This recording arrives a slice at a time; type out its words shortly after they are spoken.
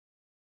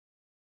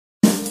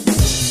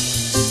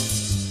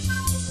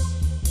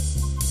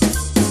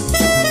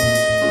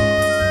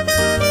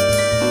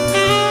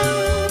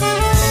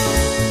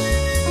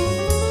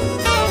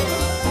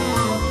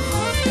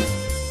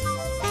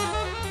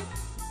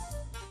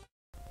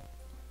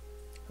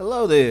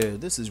Hello there,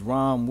 this is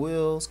Ron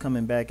Wills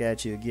coming back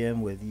at you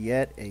again with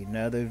yet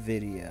another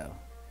video.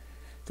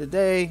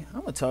 Today,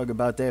 I'm going to talk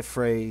about that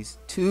phrase,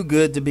 too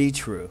good to be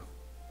true.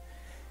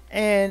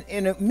 And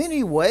in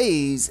many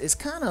ways, it's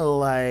kind of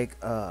like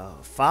a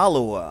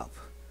follow up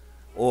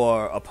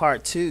or a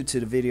part two to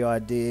the video I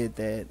did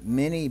that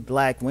many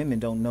black women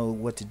don't know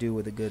what to do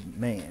with a good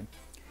man.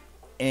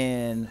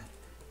 And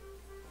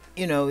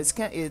I was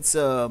kind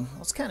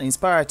of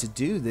inspired to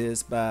do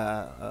this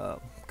by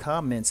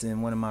comments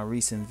in one of my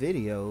recent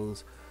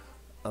videos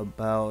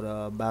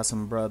about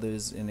some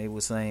brothers, and they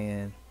were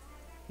saying,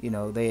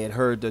 they had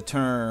heard the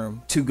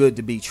term "too good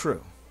to be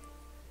true,"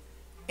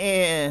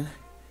 and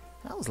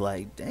I was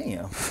like,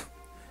 damn.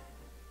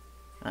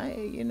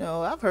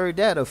 I've heard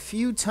that a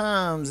few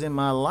times in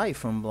my life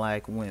from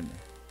black women.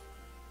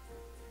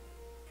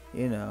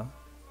 You know,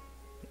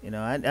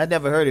 I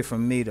never heard it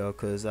from me though,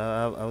 cause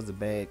I was a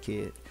bad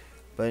kid.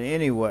 But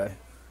anyway,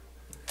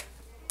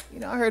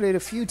 I heard it a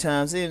few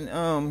times, and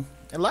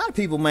a lot of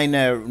people may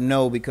not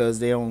know because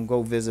they don't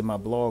go visit my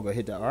blog or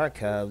hit the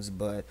archives.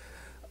 But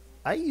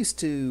I used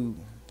to,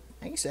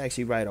 I used to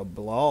actually write a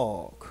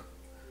blog.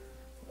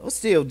 I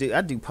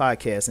do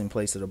podcasts in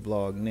place of the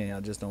blog now. I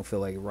just don't feel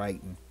like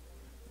writing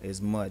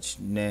as much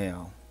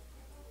now,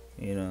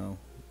 you know.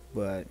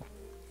 But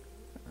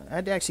I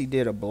actually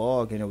did a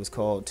blog, and it was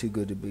called "Too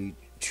Good to Be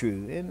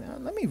True."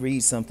 And let me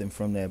read something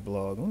from that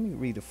blog. Let me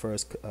read the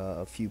first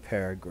few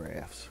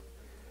paragraphs.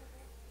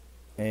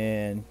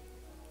 And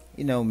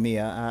you know me,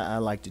 I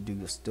like to do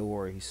the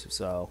stories.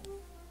 So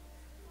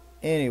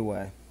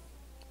anyway,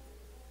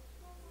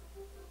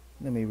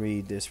 let me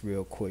read this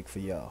real quick for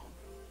y'all.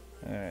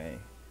 All right.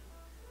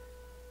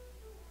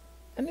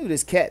 I knew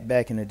this cat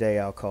back in the day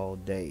I'll call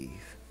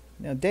Dave.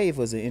 Now, Dave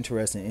was an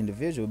interesting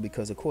individual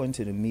because, according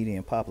to the media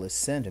and popular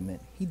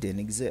sentiment, he didn't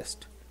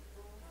exist.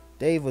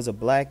 Dave was a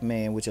black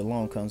man, which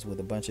alone comes with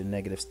a bunch of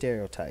negative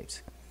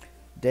stereotypes.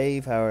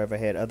 Dave, however,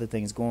 had other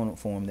things going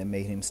for him that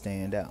made him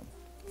stand out.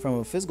 From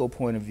a physical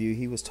point of view,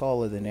 he was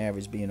taller than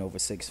average, being over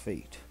 6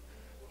 feet.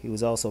 He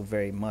was also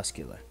very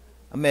muscular.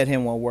 I met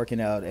him while working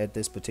out at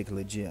this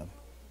particular gym.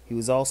 He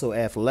was also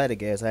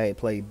athletic, as I had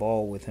played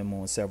ball with him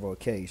on several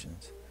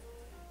occasions.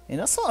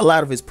 And I saw a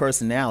lot of his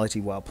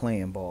personality while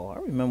playing ball. I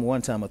remember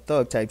one time a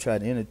thug type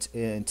tried to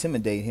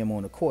intimidate him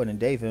on the court, and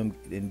Dave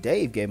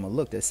gave him a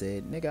look that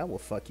said, "Nigga, I will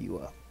fuck you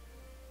up."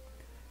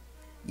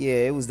 Yeah,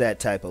 it was that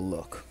type of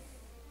look.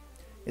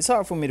 It's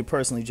hard for me to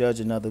personally judge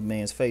another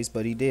man's face,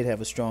 but he did have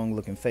a strong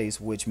looking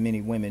face, which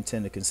many women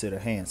tend to consider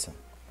handsome.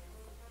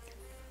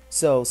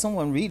 So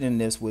someone reading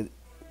this would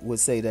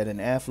say that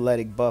an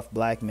athletic, buff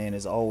black man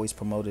is always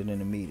promoted in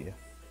the media.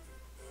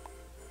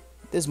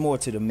 There's more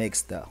to the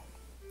mix, though.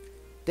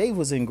 Dave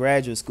was in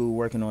graduate school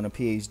working on a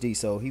PhD,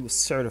 so he was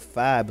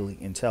certifiably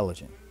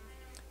intelligent.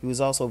 He was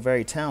also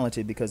very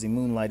talented because he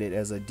moonlighted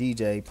as a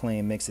DJ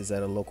playing mixes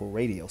at a local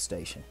radio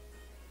station.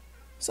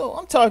 So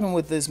I'm talking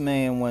with this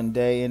man one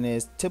day, and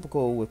as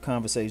typical with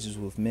conversations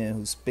with men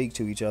who speak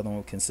to each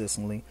other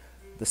consistently,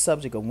 the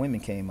subject of women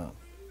came up.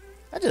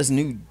 I just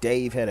knew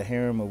Dave had a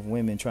harem of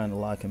women trying to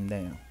lock him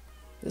down.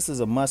 This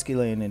is a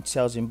muscular and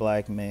intelligent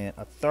black man,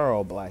 a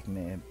thorough black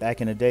man,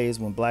 back in the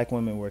days when black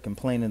women were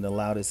complaining the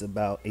loudest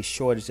about a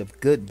shortage of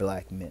good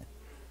black men.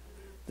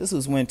 This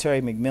was when Terry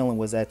McMillan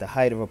was at the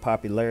height of her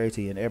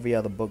popularity, and every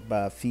other book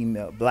by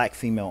a black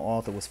female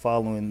author was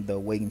following the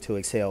waiting to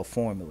exhale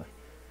formula.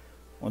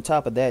 On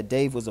top of that,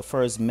 Dave was the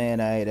first man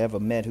I had ever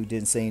met who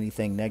didn't say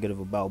anything negative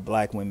about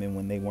black women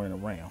when they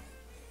weren't around.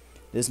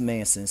 This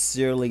man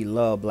sincerely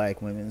loved black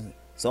women,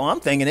 so I'm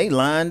thinking they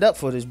lined up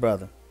for this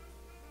brother.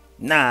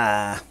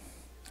 Nah.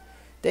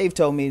 Dave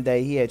told me that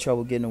he had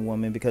trouble getting a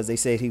woman because they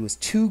said he was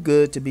too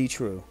good to be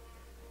true.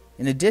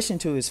 In addition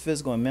to his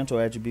physical and mental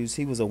attributes,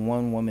 he was a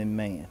one-woman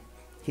man.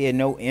 He had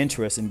no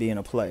interest in being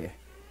a player.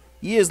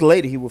 Years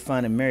later, he would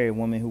find and marry a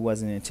woman who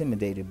wasn't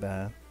intimidated by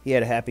him. He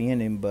had a happy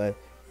ending, but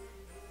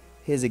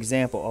his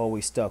example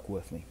always stuck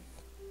with me.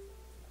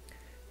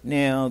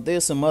 Now,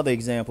 there's some other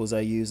examples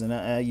I use, and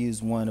I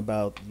used one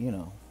about,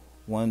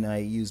 one I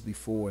used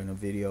before in a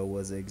video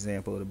was an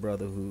example of the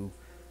brother who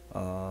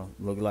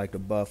looked like the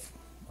buff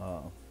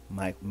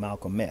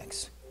Malcolm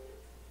X.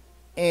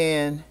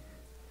 And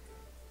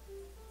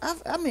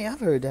I've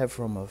heard that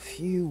from a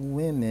few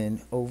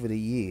women over the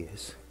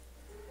years.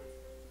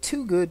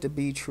 Too good to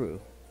be true.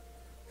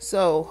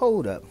 So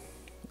hold up,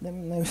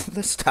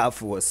 let's stop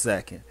for a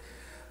second.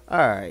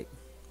 All right.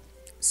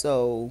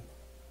 So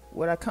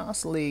what I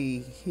constantly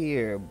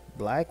hear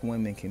black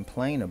women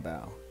complain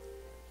about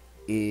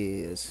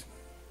is,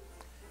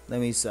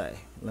 let me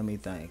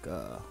think.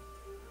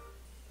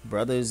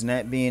 Brothers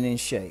not being in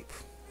shape.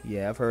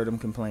 Yeah, I've heard them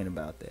complain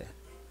about that.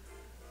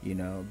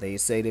 They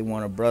say they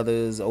want a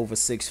brothers over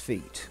 6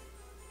 feet.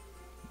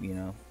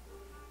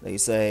 They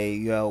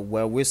say,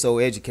 well, we're so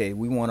educated,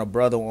 we want a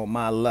brother on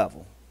my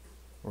level,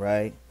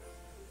 right?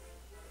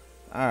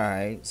 All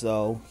right,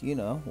 so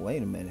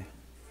wait a minute.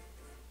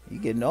 You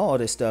getting all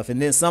this stuff,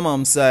 and then some of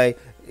them say,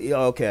 yeah,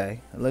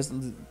 okay, let's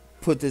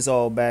put this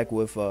all back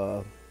with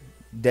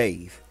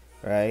Dave,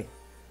 right?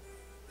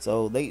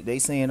 So they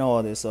saying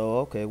all this. So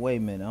okay, wait a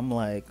minute. I'm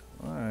like,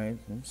 all right,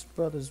 this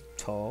brother's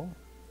tall.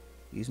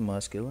 He's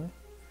muscular.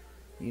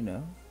 You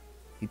know,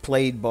 he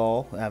played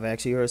ball. I've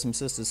actually heard some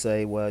sisters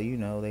say, well, you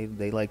know,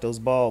 they like those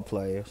ball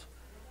players.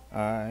 All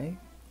right,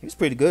 he was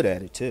pretty good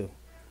at it too.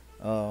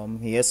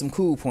 He had some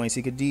cool points.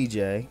 He could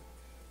DJ.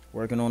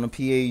 Working on a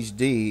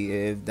PhD.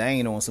 If they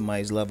ain't on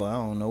somebody's level, I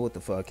don't know what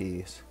the fuck he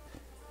is.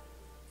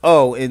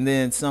 Oh, and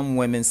then some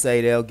women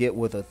say they'll get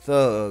with a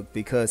thug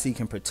because he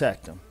can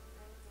protect them.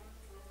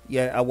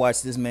 Yeah, I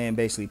watched this man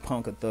basically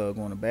punk a thug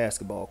on a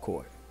basketball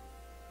court.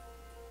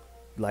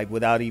 Like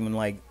without even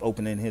like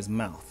opening his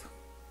mouth.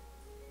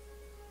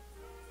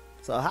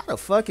 So how the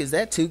fuck is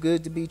that too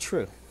good to be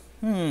true?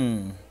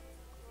 I'm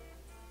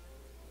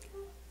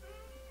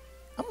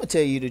gonna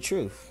tell you the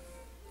truth.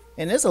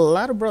 And there's a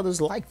lot of brothers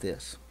like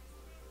this.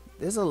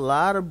 There's a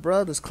lot of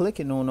brothers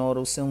clicking on all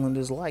those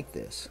cylinders like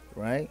this,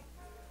 right?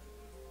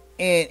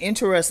 And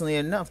interestingly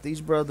enough, these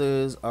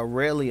brothers are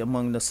rarely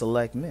among the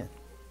select men.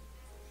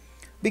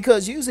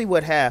 Because usually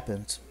what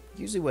happens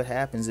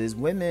is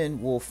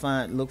women will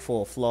look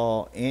for a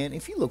flaw, and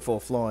if you look for a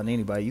flaw in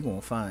anybody, you're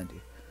gonna find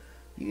it.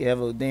 You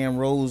have a damn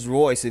Rolls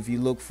Royce. If you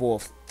look for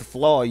the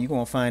flaw, you're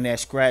gonna find that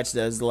scratch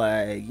that's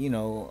like, you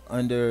know,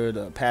 under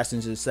the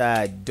passenger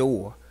side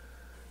door.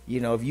 You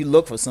know, if you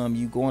look for something,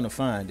 you're going to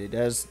find it.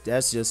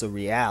 That's just a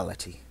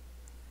reality.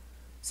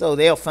 So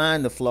they'll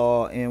find the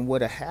flaw, and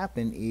what'll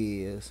happen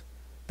is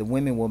the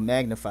women will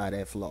magnify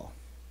that flaw.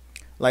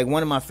 Like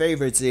one of my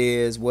favorites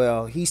is,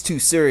 well, he's too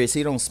serious.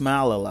 He don't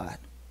smile a lot.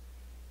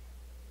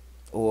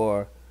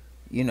 Or,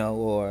 you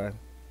know,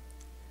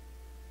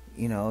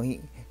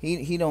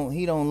 he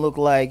don't look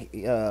like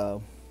he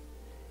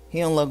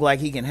don't look like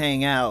he can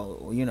hang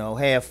out, you know,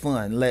 have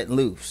fun, let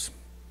loose.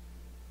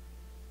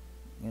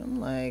 And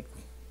I'm like,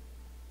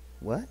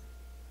 what?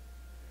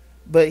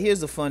 But here's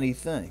the funny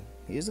thing.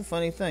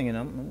 And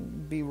I'm gonna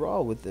be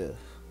raw with this.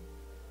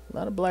 A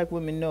lot of black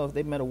women know if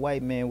they met a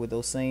white man with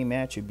those same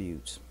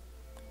attributes,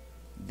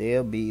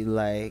 they'll be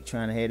like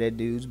trying to have that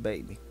dude's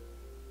baby.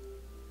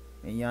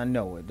 And y'all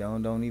know it.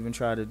 Don't even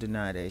try to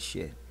deny that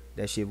shit.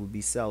 That shit would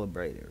be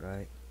celebrated,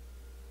 right?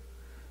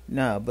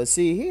 Nah, but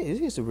see,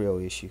 here's the real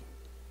issue.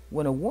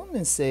 When a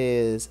woman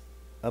says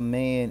a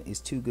man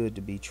is too good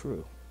to be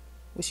true,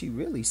 what she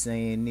really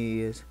saying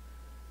is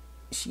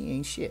she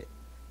ain't shit.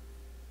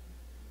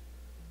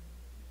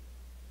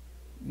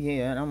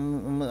 Yeah, and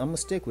I'm gonna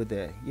stick with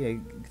that. Yeah,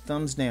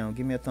 thumbs down.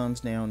 Give me a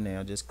thumbs down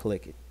now. Just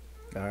click it.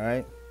 All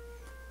right?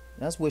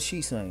 That's what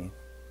she's saying.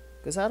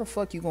 Because how the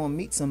fuck you gonna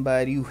meet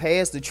somebody who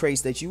has the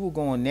traits that you will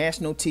go on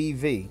national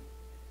TV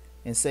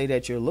and say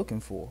that you're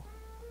looking for?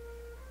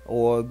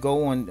 Or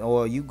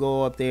you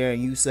go up there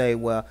and you say,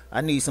 well, I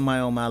need somebody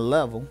on my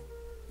level.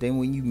 Then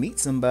when you meet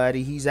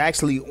somebody, he's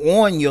actually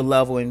on your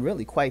level and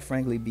really, quite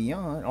frankly,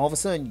 beyond. All of a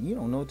sudden, you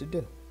don't know what to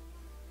do.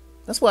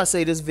 That's why I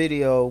say this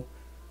video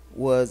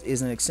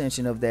is an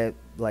extension of that.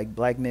 Like,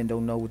 black men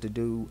don't know what to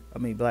do. I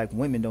mean, black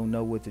women don't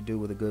know what to do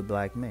with a good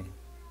black man.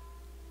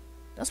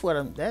 That's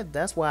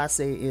why I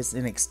say it's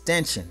an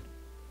extension.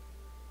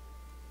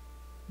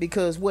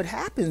 Because what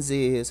happens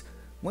is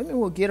women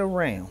will get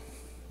around,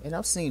 and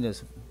I've seen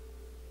this.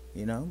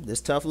 You know,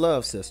 this tough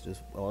love,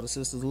 sisters. All the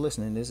sisters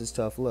listening, this is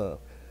tough love.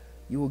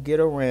 You will get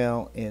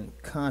around and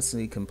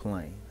constantly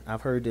complain.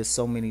 I've heard this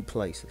so many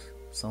places,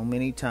 so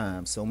many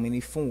times, so many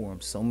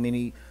forums, so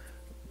many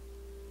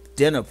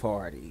dinner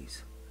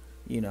parties.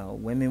 You know,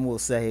 women will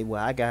say,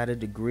 well, I got a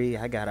degree,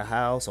 I got a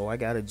house, or I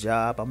got a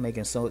job, I'm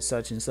making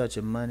such and such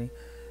a money.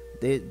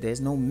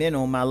 There's no men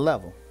on my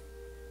level.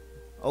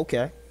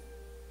 Okay,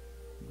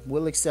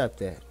 we'll accept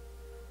that.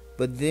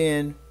 But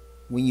then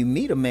when you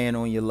meet a man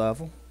on your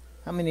level,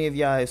 how many of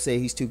y'all have said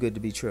he's too good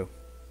to be true?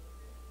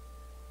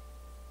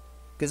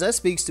 Because that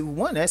speaks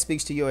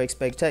to your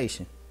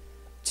expectation.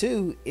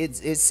 Two,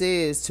 it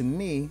says to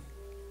me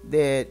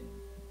that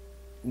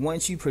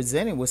once you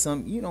present it with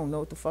something, you don't know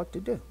what the fuck to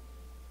do.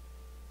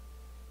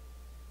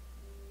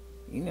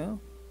 You know,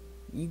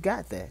 you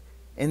got that.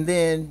 And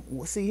then,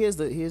 see, here's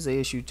the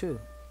issue too.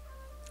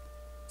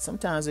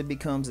 Sometimes it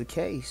becomes a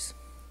case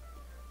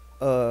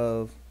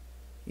of,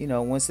 you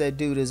know, once that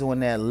dude is on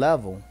that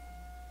level,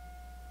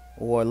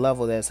 or a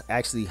level that's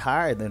actually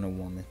higher than a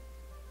woman,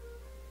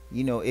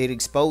 you know, it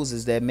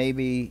exposes that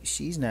maybe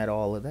she's not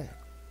all of that.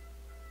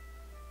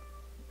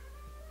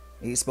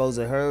 It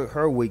exposes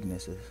her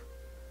weaknesses.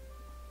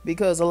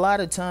 Because a lot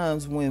of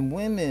times when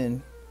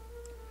women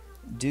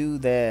do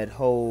that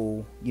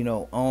whole, you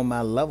know, on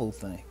my level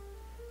thing,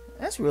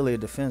 that's really a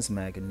defense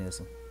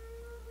mechanism.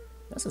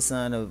 That's a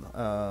sign of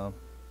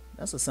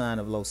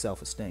low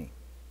self-esteem.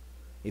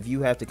 If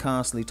you have to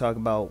constantly talk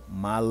about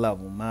my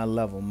level, my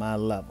level, my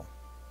level,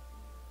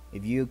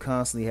 if you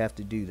constantly have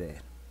to do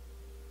that,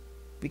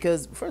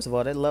 because first of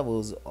all, that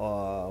levels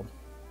are,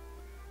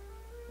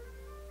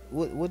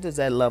 what does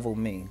that level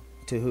mean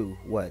to who?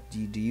 What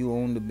do you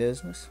own the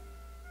business?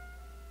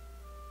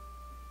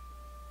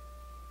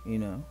 You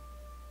know.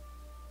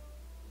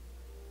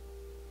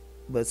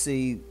 But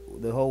see,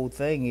 the whole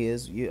thing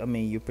is,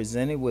 you're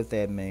presented with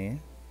that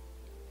man,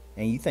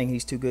 and you think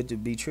he's too good to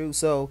be true.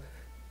 So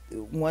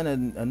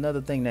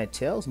another thing that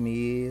tells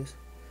me is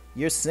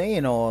you're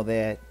saying all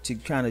that to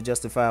kind of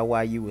justify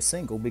why you were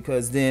single,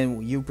 because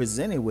then you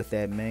presented with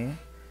that man,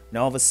 and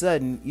all of a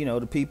sudden,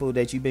 the people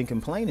that you've been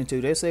complaining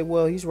to, they say,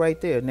 well, he's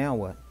right there, now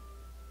what?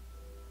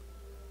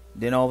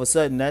 Then all of a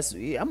sudden,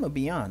 I'm gonna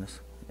be honest,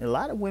 a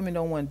lot of women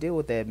don't want to deal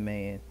with that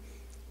man,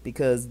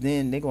 because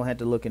then they're gonna have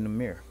to look in the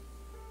mirror.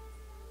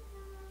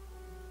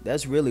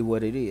 That's really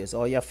what it is.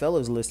 All y'all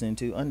fellas listening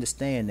to,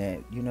 understand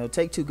that,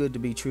 take too good to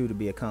be true to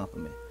be a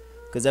compliment.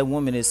 Because that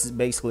woman is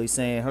basically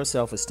saying her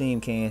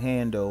self-esteem can't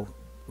handle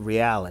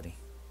reality.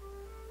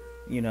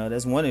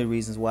 That's one of the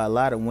reasons why a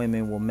lot of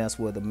women will mess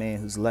with a man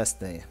who's less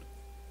than,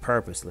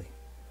 purposely.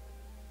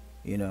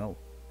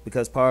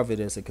 Because part of it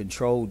is a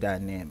control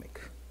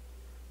dynamic.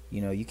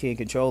 You can't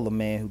control a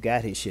man who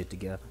got his shit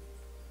together.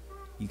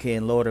 You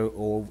can't lord it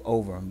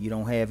over him. You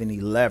don't have any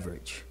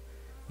leverage.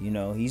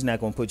 He's not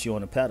going to put you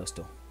on a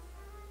pedestal.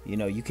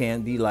 You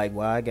can't be like,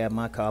 well, I got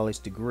my college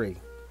degree.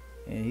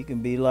 And he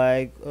can be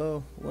like,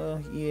 oh,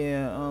 well,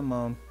 yeah,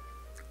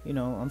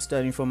 I'm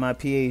studying for my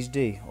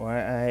PhD, or I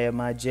have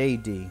my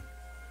JD,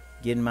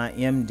 getting my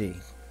MD.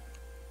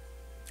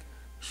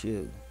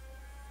 Shoot,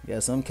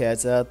 got some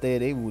cats out there,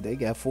 they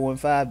got 4 and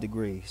 5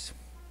 degrees.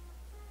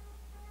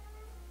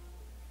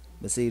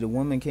 But see, the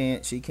woman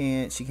she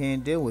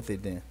can't deal with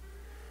it then.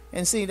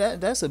 And see,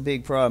 that's a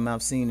big problem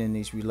I've seen in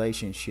these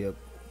relationship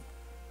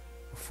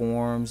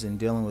forums and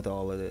dealing with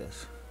all of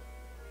this.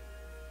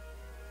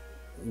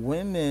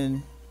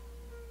 Women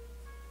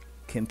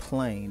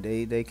complain.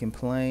 They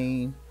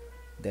complain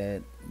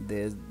that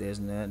there's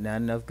not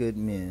enough good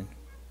men,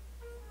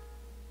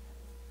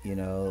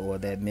 or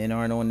that men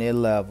aren't on their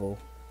level,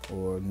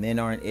 or men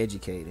aren't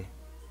educated.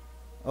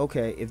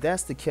 Okay, if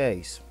that's the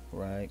case,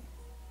 right,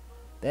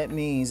 that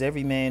means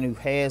every man who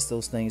has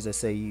those things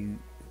that you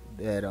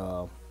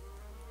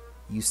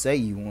say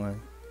you want,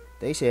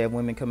 they should have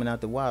women coming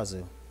out the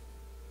wazoo.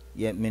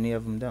 Yet many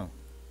of them don't.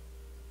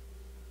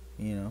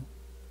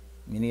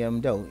 Many of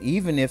them don't,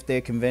 even if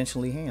they're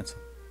conventionally handsome.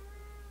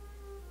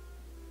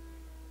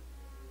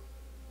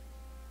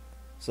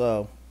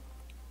 So,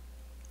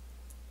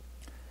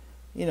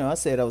 I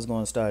said I was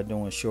going to start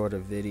doing shorter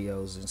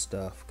videos and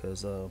stuff,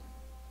 because,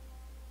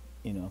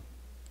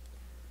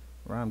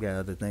 Rom got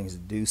other things to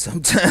do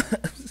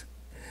sometimes.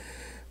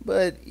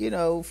 But,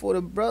 for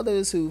the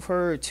brothers who've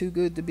heard Too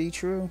Good to Be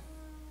True,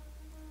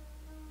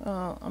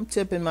 I'm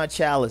tipping my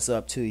chalice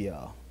up to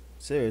y'all.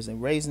 Seriously,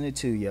 raising it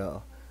to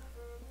y'all.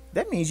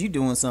 That means you're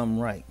doing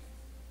something right.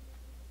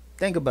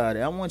 Think about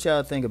it. I want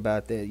y'all to think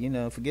about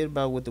that. Forget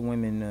about what the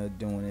women are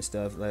doing and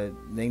stuff. Like,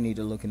 they need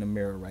to look in the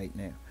mirror right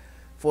now.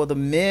 For the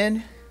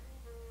men,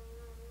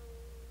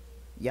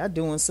 y'all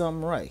doing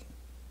something right.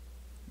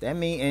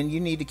 And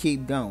you need to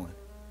keep going.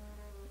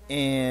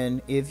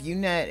 And if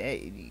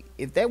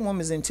that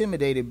woman's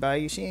intimidated by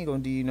you, she ain't gonna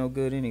do you no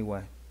good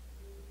anyway.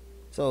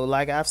 So,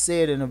 like I've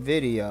said in a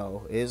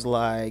video, it's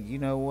like, you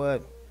know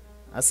what?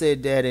 I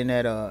said that in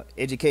that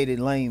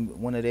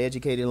one of the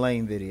Educated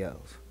Lane videos.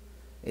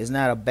 It's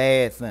not a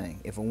bad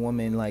thing if a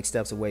woman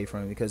steps away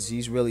from it, because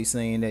she's really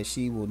saying that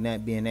she will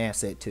not be an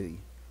asset to you.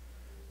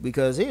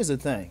 Because here's the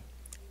thing.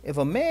 If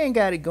a man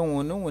got it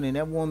going on and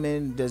that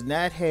woman does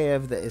not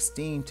have the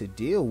esteem to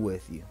deal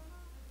with you,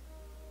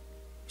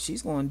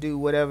 she's going to do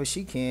whatever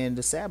she can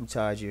to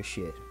sabotage your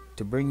shit,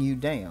 to bring you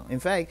down. In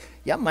fact,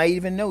 y'all might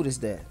even notice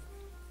that.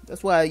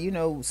 That's why,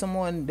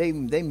 someone, they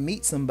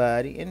meet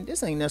somebody, and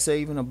this ain't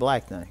necessarily even a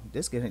black thing.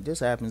 This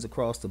happens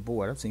across the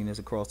board. I've seen this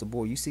across the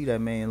board. You see that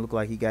man look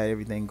like he got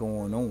everything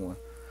going on.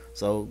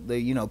 So,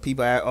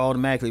 people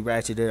automatically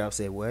ratchet it up,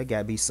 say, well, there got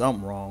to be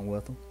something wrong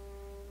with him.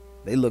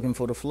 They looking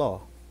for the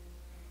flaw.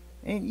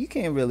 And you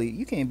can't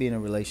be in a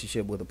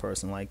relationship with a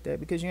person like that,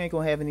 because you ain't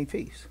going to have any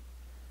peace.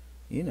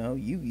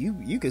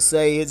 You could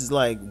say it's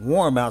like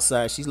warm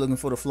outside. She's looking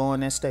for the flaw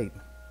in that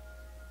statement.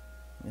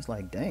 It's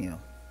like, damn.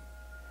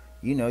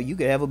 You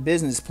could have a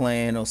business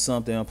plan or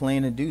something, or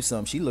plan to do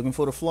something. She's looking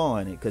for the flaw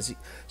in it, because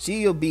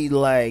she'll be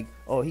like,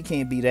 oh, he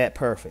can't be that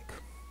perfect.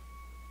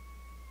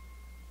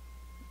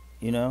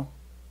 They'll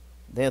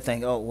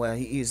think, oh, well,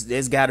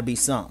 there's got to be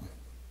something.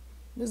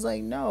 It's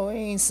like, no, it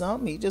ain't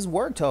something. He just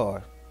worked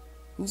hard.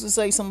 Who's to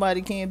say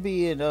somebody can't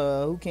be it,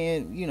 who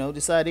can't,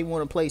 decide they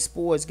want to play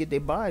sports, get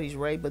their bodies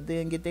right, but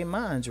then get their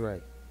minds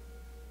right?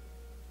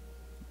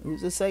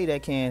 Who's to say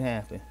that can't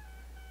happen?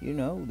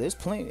 There's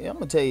plenty. I'm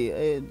going to tell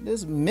you,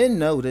 there's men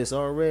know this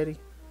already,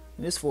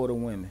 and it's for the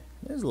women.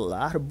 There's a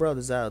lot of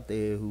brothers out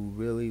there who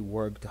really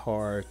worked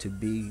hard to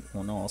be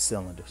on all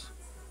cylinders.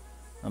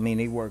 I mean,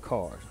 they work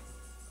hard,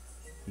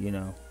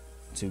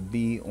 to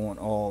be on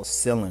all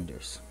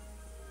cylinders.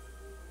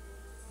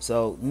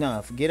 So,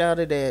 get out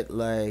of that,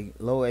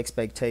 low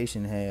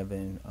expectation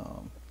having,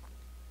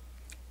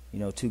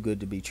 too good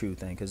to be true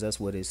thing, because that's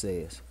what it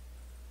says.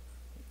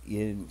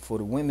 For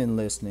the women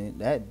listening,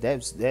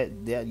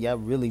 that y'all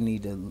really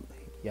need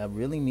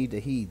to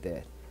heed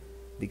that,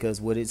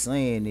 because what it's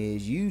saying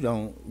is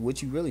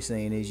what you really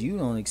saying is you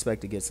don't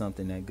expect to get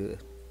something that good,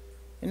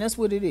 and that's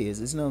what it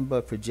is. It's nothing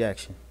but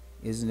projection.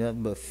 It's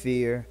nothing but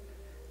fear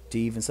to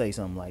even say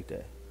something like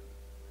that.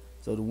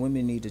 So the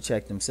women need to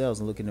check themselves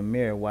and look in the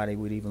mirror why they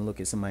would even look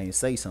at somebody and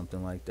say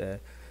something like that.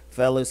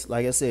 Fellas,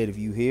 like I said, if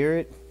you hear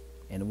it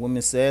and the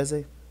woman says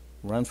it,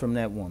 run from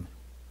that woman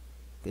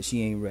because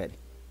she ain't ready.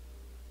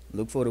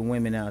 Look for the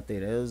women out there.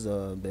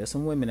 There's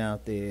some women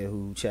out there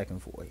who checking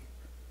for you.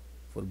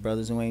 For the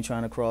brothers who ain't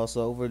trying to cross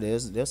over,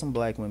 there's some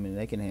black women,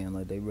 they can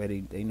handle it. They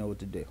ready. They know what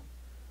to do.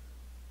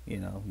 You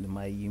know,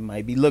 you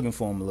might be looking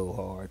for them a little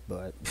hard,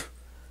 but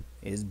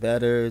it's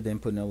better than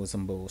putting up with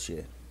some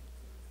bullshit.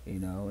 You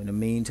know, in the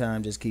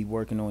meantime, just keep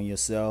working on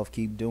yourself.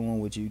 Keep doing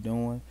what you're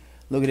doing.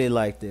 Look at it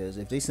like this: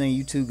 if they saying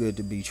you too good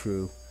to be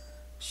true,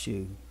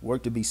 shoot,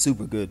 work to be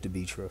super good to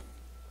be true.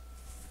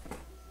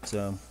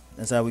 So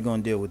that's how we're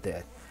gonna deal with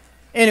that.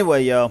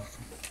 Anyway, y'all,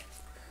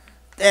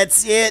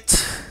 that's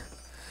it.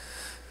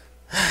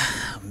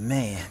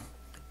 Man,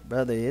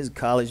 brother, it's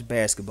college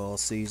basketball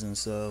season,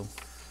 so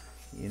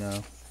you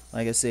know,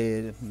 like I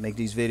said, make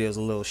these videos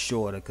a little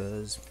shorter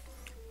because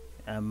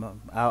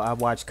I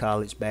watch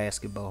college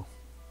basketball.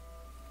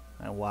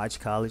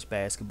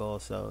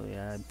 So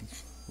yeah,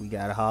 we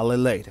gotta holler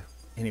later.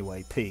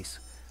 Anyway, peace.